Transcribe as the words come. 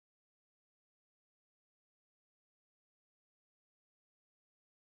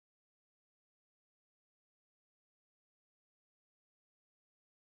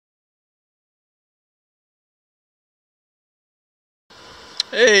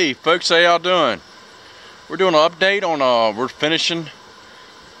Hey folks, how y'all doing? We're doing an update on we're finishing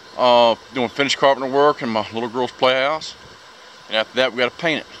doing finished carpenter work in my little girl's playhouse, and after that we got to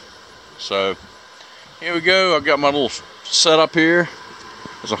paint it. So here we go. I've got my little setup here.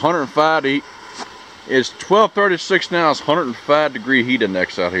 It's 105 heat. It's 12:36 now. It's 105 degree heat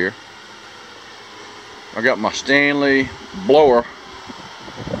index out here. I got my Stanley blower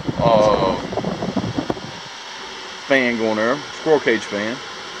fan going there, squirrel cage fan,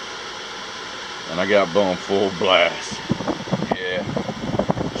 and I got bone full blast. Yeah,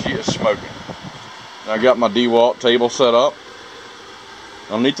 she is smoking. And I got my Dewalt table set up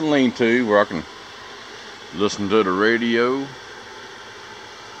underneath the lean-to where I can listen to the radio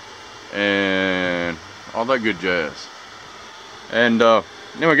and all that good jazz. And then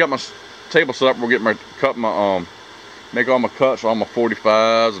we got my table set up. We'll get my make all my cuts, all my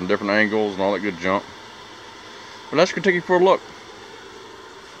 45s and different angles and all that good junk. But let's go take you for a look.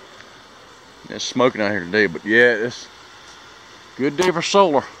 It's smoking out here today, but yeah, it's a good day for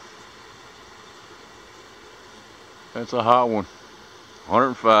solar. That's a hot one.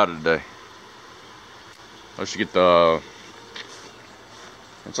 105 today. Let's get the.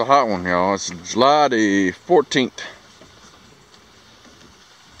 It's a hot one, y'all. It's July the 14th.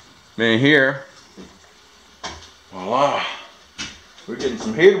 Then here, voila, we're getting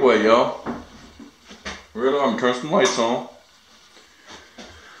some headway, y'all. Really, I'm turning some lights on.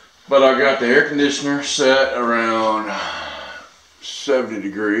 But I got the air conditioner set around 70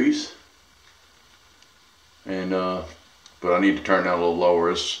 degrees. And but I need to turn that a little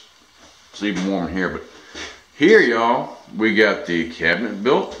lower. It's even warm in here. But here, y'all, we got the cabinet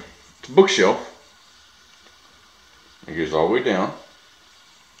built. It's a bookshelf. It goes all the way down.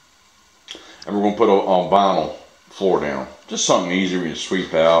 And we're gonna put a vinyl floor down. Just something easy we can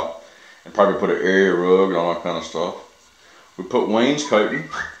sweep out. And probably put an area rug and all that kind of stuff. We put wainscoting,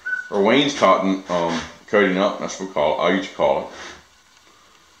 or wainscoting coating up. That's what we call it. I used to call it.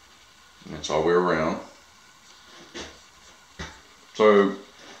 And that's all the way around. So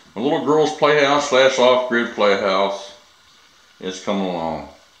my little girl's playhouse / off-grid playhouse is coming along,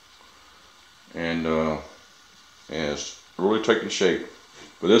 and it's really taking shape.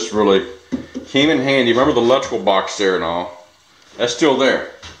 But this really came in handy. Remember the electrical box there and all? That's still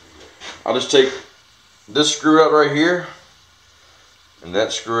there. I'll just take this screw out right here and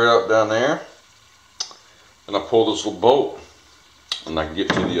that screw out down there, and I pull this little bolt, and I can get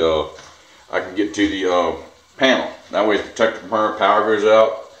to the panel. That way it's protected from her. Power goes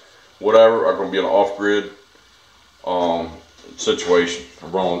out, whatever. I'm gonna be in an off-grid situation.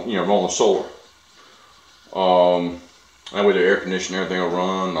 Run the solar. That way the air conditioning, everything will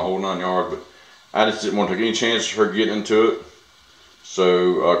run the whole 9 yards. But I just didn't want to take any chances of her getting into it.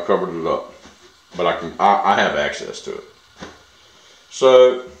 So I covered it up, but I have access to it.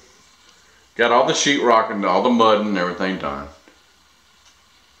 So got all the sheetrock and all the mud and everything done.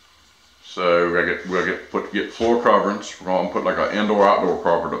 So we'll get floor coverings. We're gonna put like an indoor-outdoor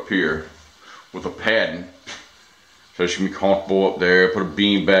carpet up here with a padding, so she can be comfortable up there. Put a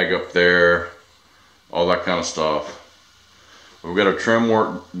bean bag up there, all that kind of stuff. We've got our trim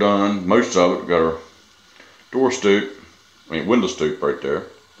work done, most of it. We've got our door stoop. Window stoop right there.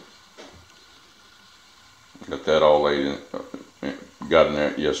 Got that all laid in. Got in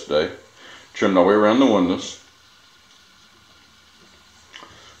there yesterday. Trimmed all the way around the windows.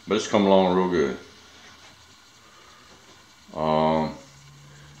 But it's coming along real good.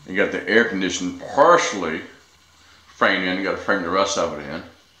 You got the air conditioning partially framed in. You got to frame the rest of it in.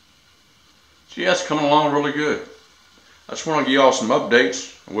 So yeah, it's coming along really good. I just want to give y'all some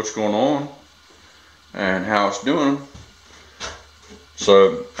updates on what's going on and how it's doing.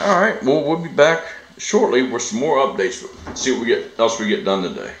 So, alright, well, we'll be back shortly with some more updates. See what else we get done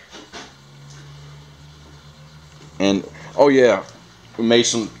today. And, oh yeah, we made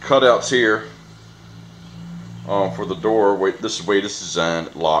some cutouts here for the door. This is the way this is designed.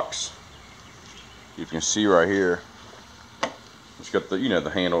 It locks. You can see right here. It's got the,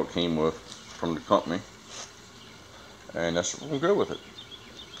 the handle it came with from the company. And that's what we'll go with it.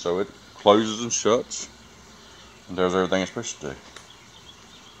 So it closes and shuts and does everything it's supposed to do.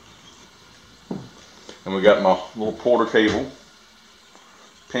 And we got my little Porter cable,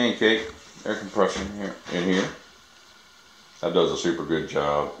 pancake air compression in here. That does a super good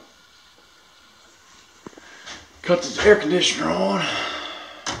job. Cut this air conditioner on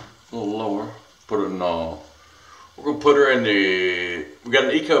a little lower. Put it in. We're gonna put her in the. We got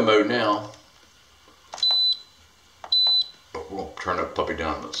an eco mode now, but we're gonna turn that puppy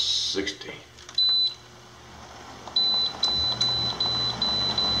down to 60.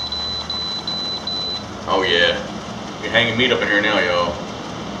 Oh yeah, you're hanging meat up in here now, y'all.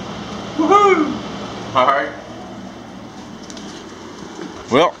 Woohoo! Alright.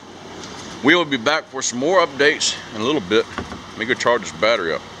 Well, we will be back for some more updates in a little bit. Let me go charge this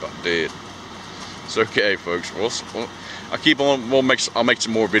battery up. About dead. It's okay, folks. I'll keep on. I'll make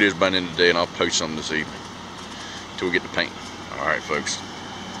some more videos by the end of the day, and I'll post some this evening until we get the paint. All right, folks.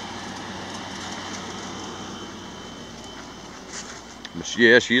 But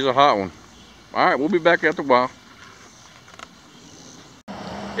yeah, she's a hot one. All right, we'll be back after a while.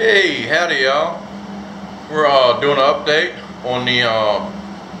 Hey, howdy, y'all. We're doing an update on the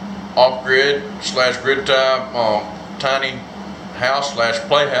off-grid / grid type tiny house /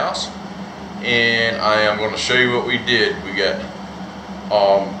 playhouse, and I am going to show you what we did. We got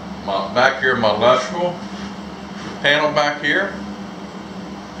back here my electrical panel back here,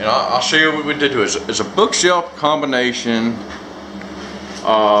 and I'll show you what we did to it. It's a bookshelf combination,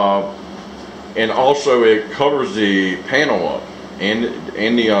 and also it covers the panel up and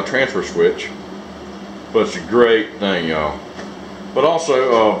the transfer switch. But it's a great thing, y'all. But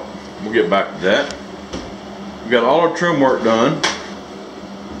also, we'll get back to that. We got all our trim work done.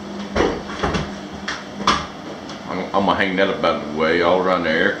 I'm gonna hang that up out of the way, all around the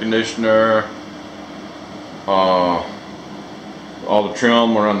air conditioner, all the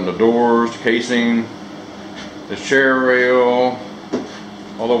trim around the doors, the casing, the chair rail,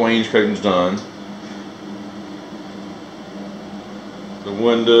 all the wainscoting's done. The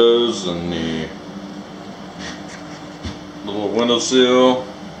windows and the little windowsill,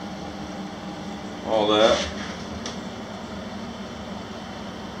 all that.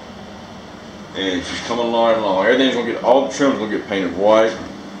 And she's coming along. Everything's gonna get, all the trim's gonna get painted white.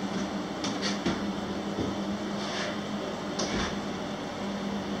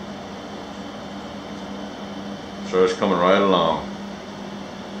 So it's coming right along.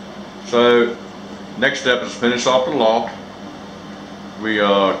 So next step is finish off the loft. We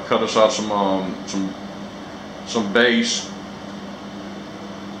cut us out some base,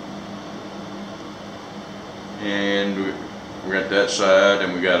 and we got that side,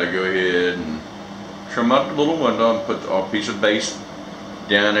 and we got to go ahead and trim up the little window and put a piece of base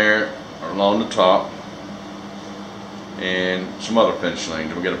down there along the top, and some other finish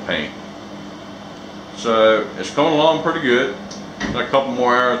things. We got to paint. So it's coming along pretty good. Got a couple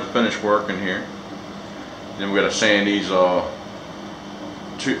more hours to finish work in here. Then we got to sand these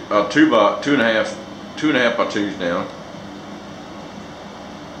 2.5 by 2s down,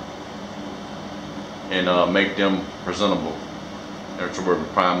 and make them presentable. So we're going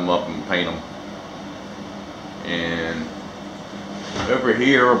to prime them up and paint them. And over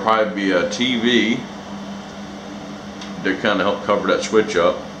here will probably be a TV to kind of help cover that switch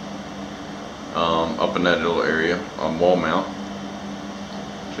up in that little area on wall mount.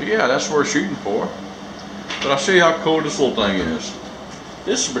 So yeah, that's what we're shooting for. But I'll show you how cool this little thing is.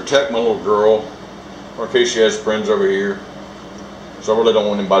 This is to protect my little girl, or in case she has friends over here. So I really don't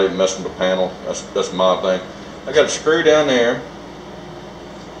want anybody messing with the panel. That's my thing. I got a screw down there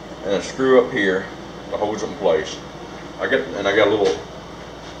and a screw up here that holds it in place. I got a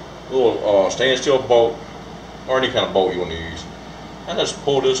little standstill bolt, or any kind of bolt you want to use. And just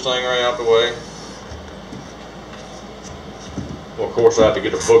pull this thing right out the way. Well, of course I have to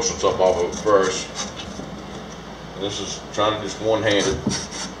get the books and stuff off of it first. And this is trying to just one-handed.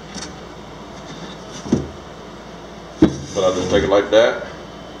 But I just take it like that,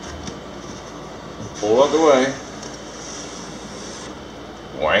 pull out the way,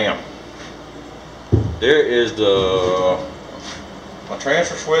 wham. There is my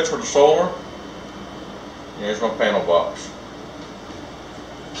transfer switch for the solar. And here's my panel box.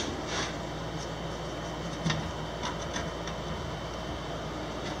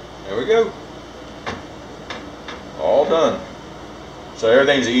 There we go. All done. So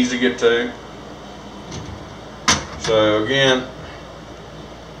everything's easy to get to. So again,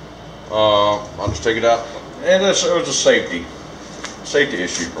 I'll just take it out, and it was a safety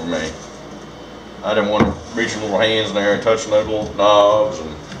issue for me. I didn't want to reach your little hands in there and touch those little knobs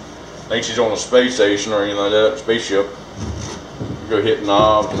and think she's on a space station or anything like that, spaceship. You go hit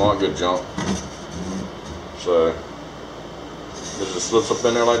knobs and all that good junk. So this just slips up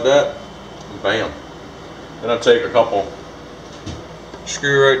in there like that, and bam. Then I take a couple,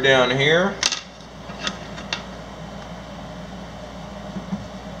 screw right down here.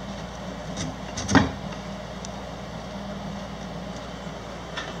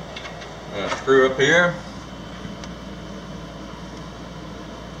 Screw up here.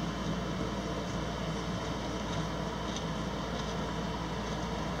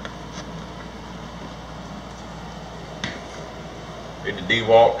 Get the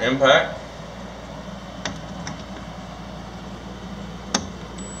Dewalt impact.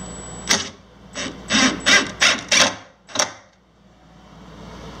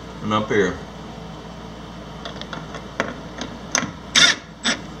 sitting up here.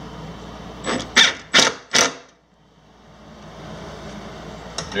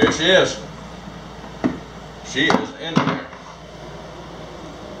 There she is. She is in there.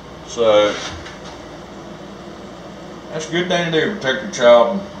 So that's a good thing to do, protect your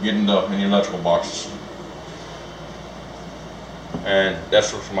child from getting any electrical boxes. And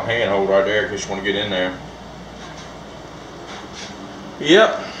that's what's my handhold right there, in case you want to get in there.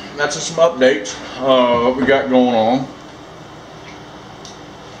 Yep, that's just some updates. What we got going on.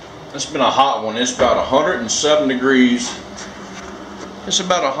 It's been a hot one. It's about 107 degrees. It's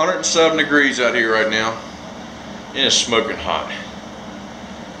about 107 degrees out here right now. And it's smoking hot.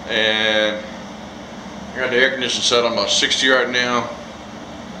 And I got the air conditioner set on about 60 right now.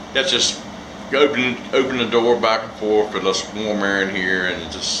 That's just open the door back and forth. It lets warm air in here, and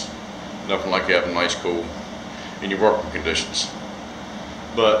it's just nothing like having nice cool in your working conditions.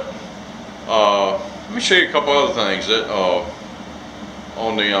 But let me show you a couple other things that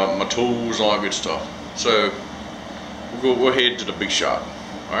on the my tools and all that good stuff. So we'll head to the big shop.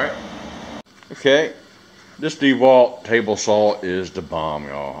 All right. Okay. This Dewalt table saw is the bomb,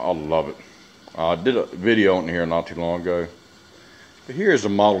 y'all. I love it. I did a video on here not too long ago. But here's the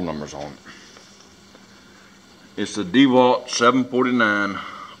model numbers on it. It's the Dewalt 749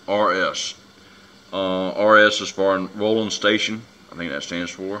 RS. RS is for Rolling Station. I think that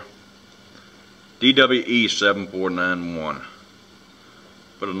stands for. DWE 7491.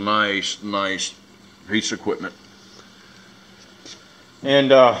 But a nice piece of equipment.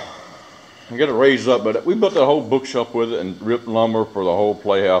 And I got it raised up, but we built the whole bookshelf with it and ripped lumber for the whole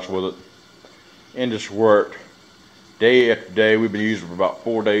playhouse with it. And just worked day after day. We've been using it for about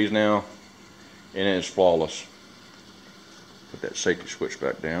 4 days now, and it's flawless. Put that safety switch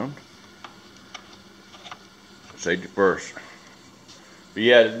back down. Safety first. But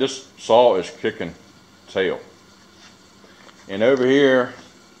yeah, this saw is kicking tail. And over here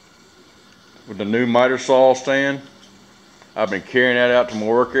with the new miter saw stand, I've been carrying that out to my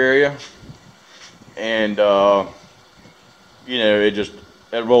work area, and you know, it just,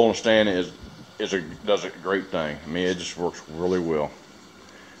 that rolling stand does a great thing. I mean, it just works really well.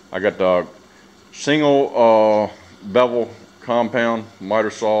 I got the single bevel compound miter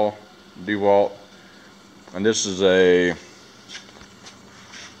saw, Dewalt, and this is a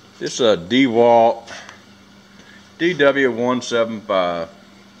Dewalt DW175.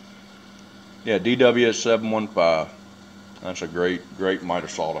 Yeah, DW715. That's a great miter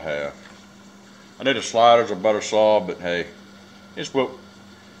saw to have. I know the sliders are better saw, but hey, it's what,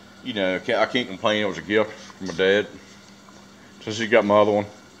 you know, I can't complain. It was a gift from my dad, since he got my other one.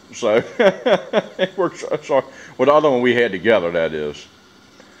 So it works. Sorry. Well, the other one we had together, that is.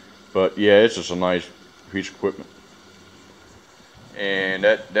 But yeah, it's just a nice piece of equipment. And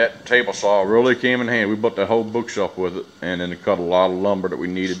that table saw really came in handy. We built the whole bookshelf with it, and then it cut a lot of lumber that we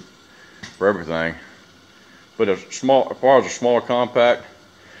needed for everything. But as far as a smaller compact,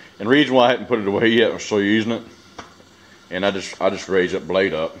 and the reason why I hadn't put it away yet was still using it. And I just raised that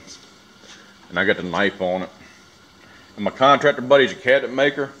blade up, and I got the knife on it. And my contractor buddy's a cabinet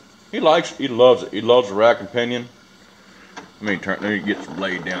maker. He loves it. He loves the rack and pinion. Let me get the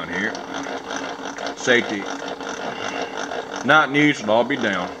blade down here. Safety not in use, and I'll be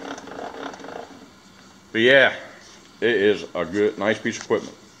down. But yeah, it is a nice piece of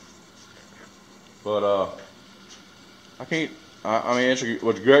equipment. But I mean, it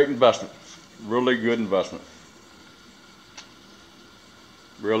was a great investment. Really good investment.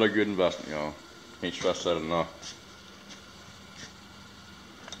 Really good investment, y'all. Can't stress that enough.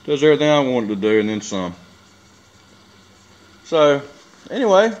 Does everything I wanted to do and then some. So,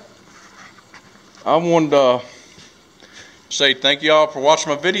 anyway, I wanted to say thank y'all for watching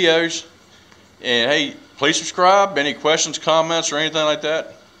my videos. And hey, please subscribe. Any questions, comments, or anything like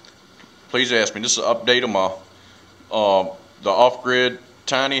that, please ask me. This is an update on my the off-grid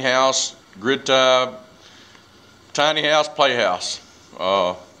tiny house, grid tie, tiny house, playhouse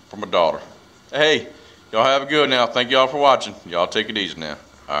for my daughter. Hey, y'all have a good now. Thank y'all for watching. Y'all take it easy now.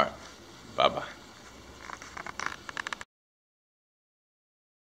 All right. Bye-bye.